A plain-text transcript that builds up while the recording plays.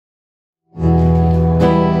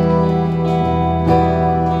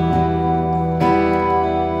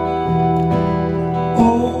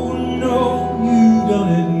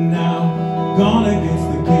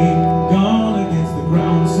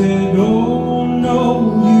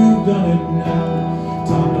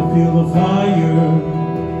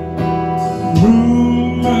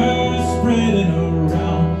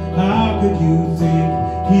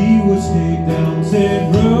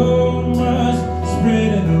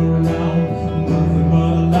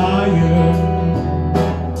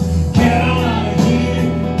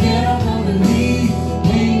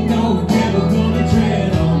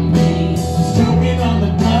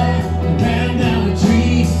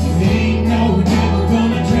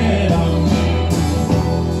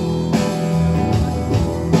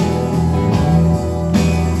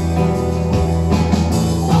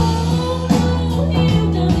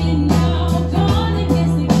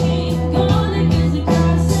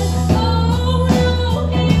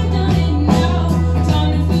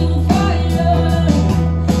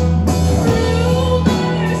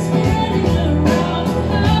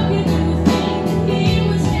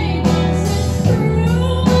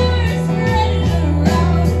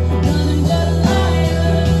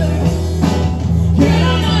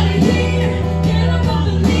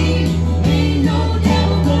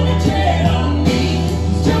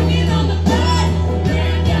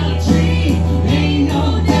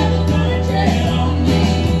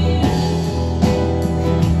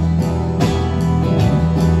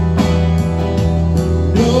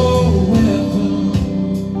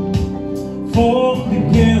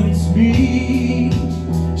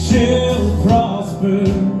prosper.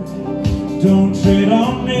 Don't tread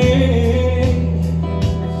on me.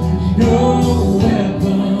 No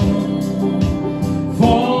weapon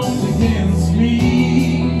formed against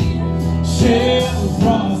me shall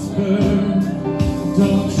prosper.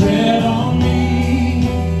 Don't tread on me.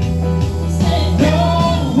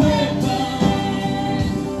 No weapon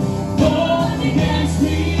formed against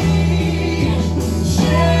me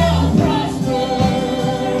shall prosper.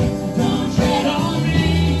 Don't tread on me.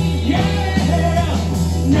 Yeah.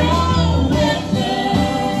 No weapon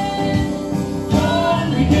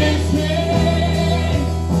formed against me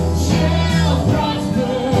shall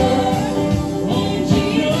prosper. In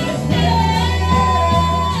Jesus' name.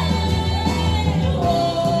 Oh,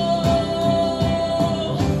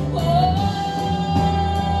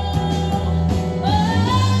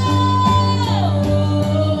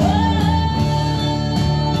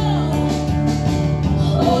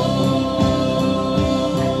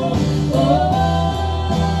 oh,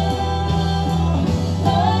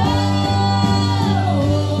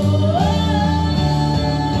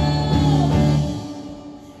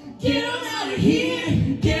 get on out of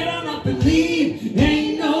here, get on up and leave.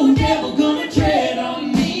 Ain't no devil gonna tread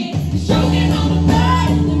on me. Choking on the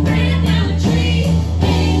blood and ran down the tree.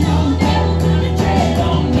 Ain't no devil gonna tread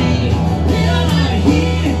on me. Get on out of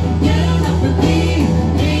here, get on up and leave.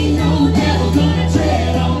 Ain't no devil gonna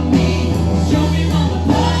tread on me. Choking on the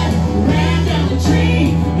blood, ran down the tree.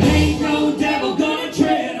 Ain't no devil gonna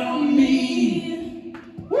tread on me.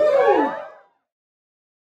 Woo!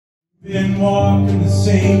 Been walking the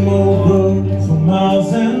same old road for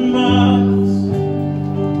miles and miles.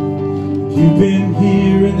 You've been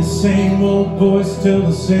hearing the same old voice tell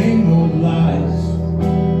the same old lies.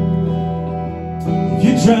 If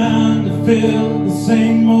you're trying to fill the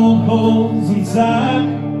same old holes inside,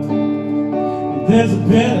 there's a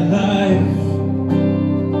better life.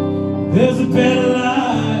 There's a better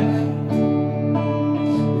life.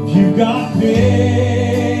 If you've got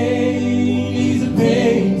pain, he's a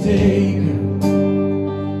pain taker.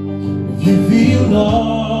 If you feel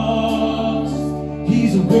lost,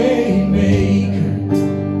 he's a way maker.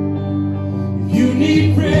 If you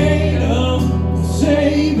need freedom,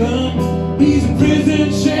 save him. He's a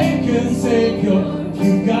prison shaker, savior. If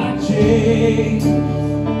you got chains,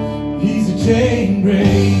 he's a chain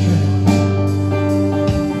breaker.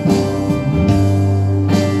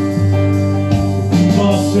 We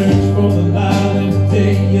must search for the light of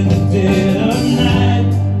day in the dead of night.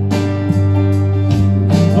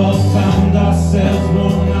 We've all found ourselves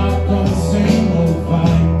worn out from the same old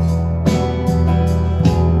fight.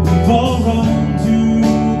 We've all run to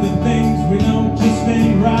the things we know just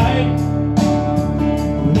ain't right.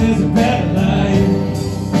 But there's a better life.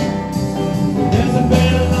 There's a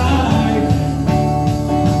better life.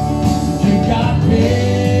 If you got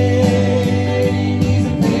pain, he's a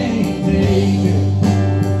pain taker.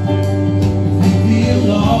 If you feel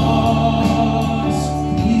lost,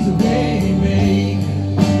 he's a way maker.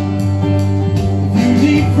 If you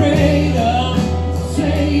need freedom,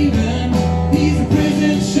 save him. He's a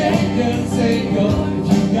prison shaker, savior. If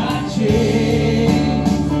you got chains,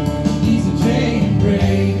 he's a chain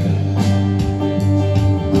breaker.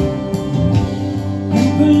 You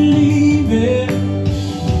believe it,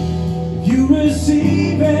 you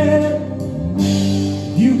receive it,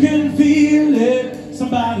 you can feel it.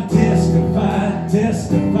 Somebody testify,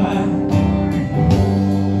 testify.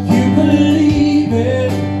 If you believe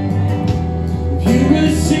it, if you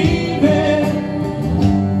receive it,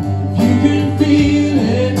 if you can feel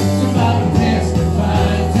it. Somebody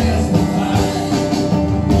testify, testify.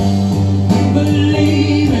 If you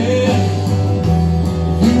believe it,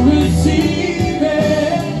 if you receive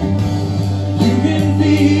it, you can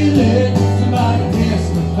feel it. Somebody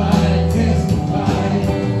testify, testify.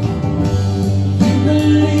 If you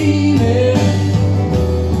believe it,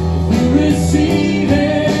 if you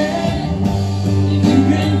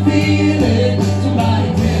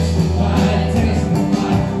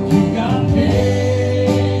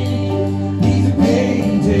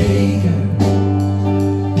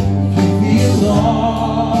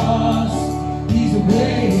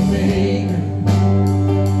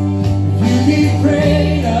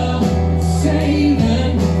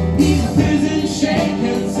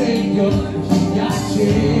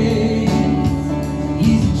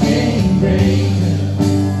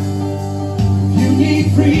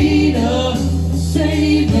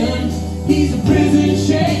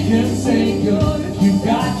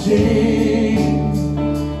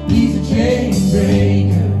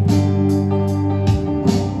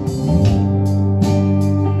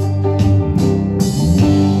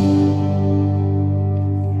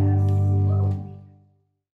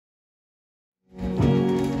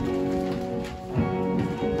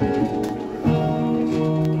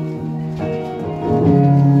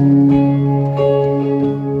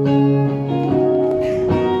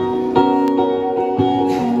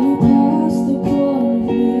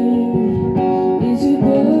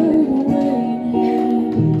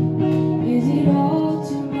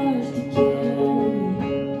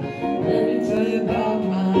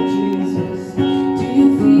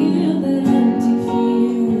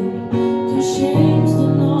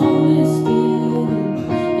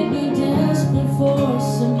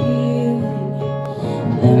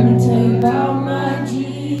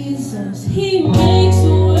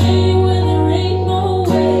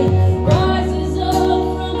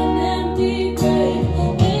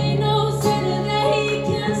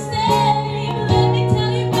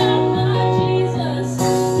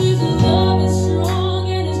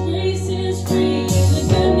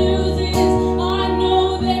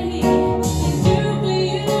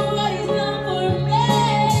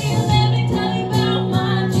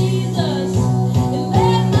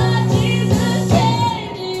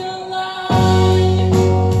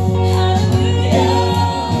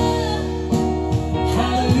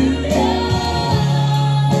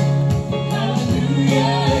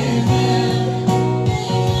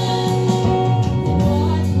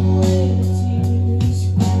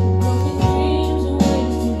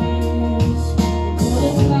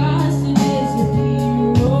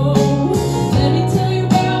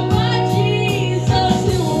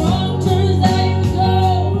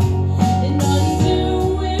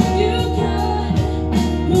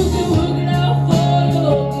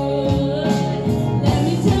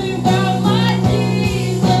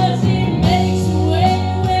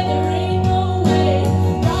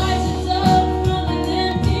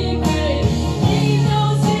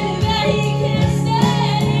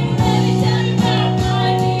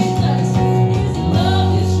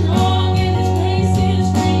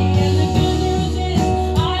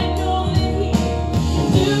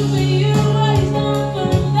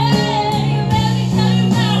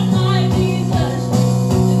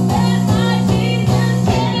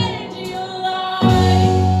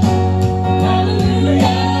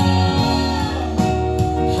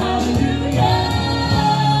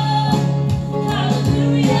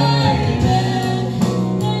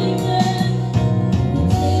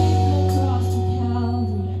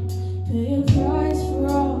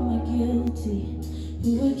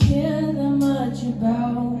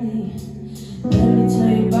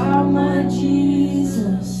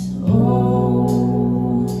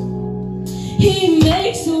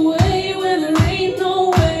makes a way where there ain't no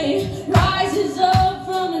way, rises up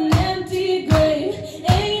from an empty grave.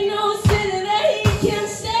 Ain't no sinner that he can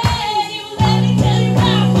save. Let me tell you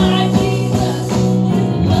about my Jesus. His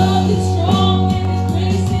love is strong and his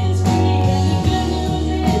grace is free. And the good news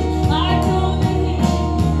is I know that he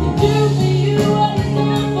can do for you what he's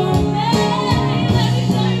done for me. Let me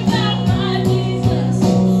tell you about my Jesus.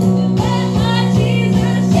 And let my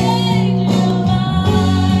Jesus change your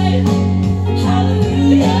life.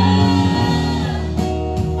 Hallelujah.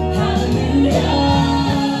 Hallelujah.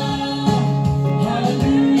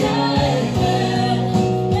 Hallelujah.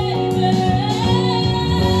 Amen.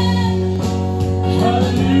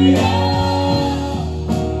 Hallelujah.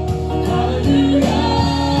 Hallelujah.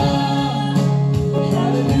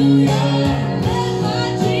 Hallelujah. Let my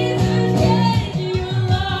Jesus change your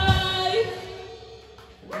life.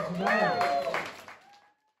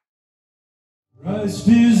 Christ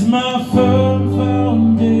is my firm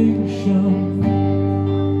foundation,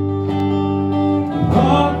 the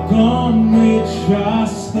rock on which I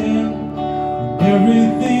stand.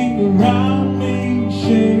 Everything around me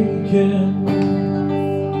shaken.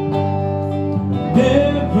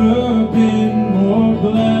 Never been more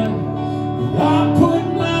glad that I put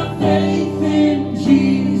my faith in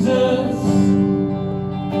Jesus.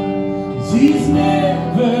 'Cause he's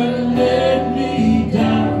never let me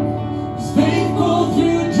down. He's faithful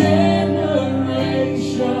through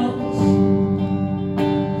generations.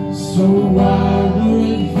 So why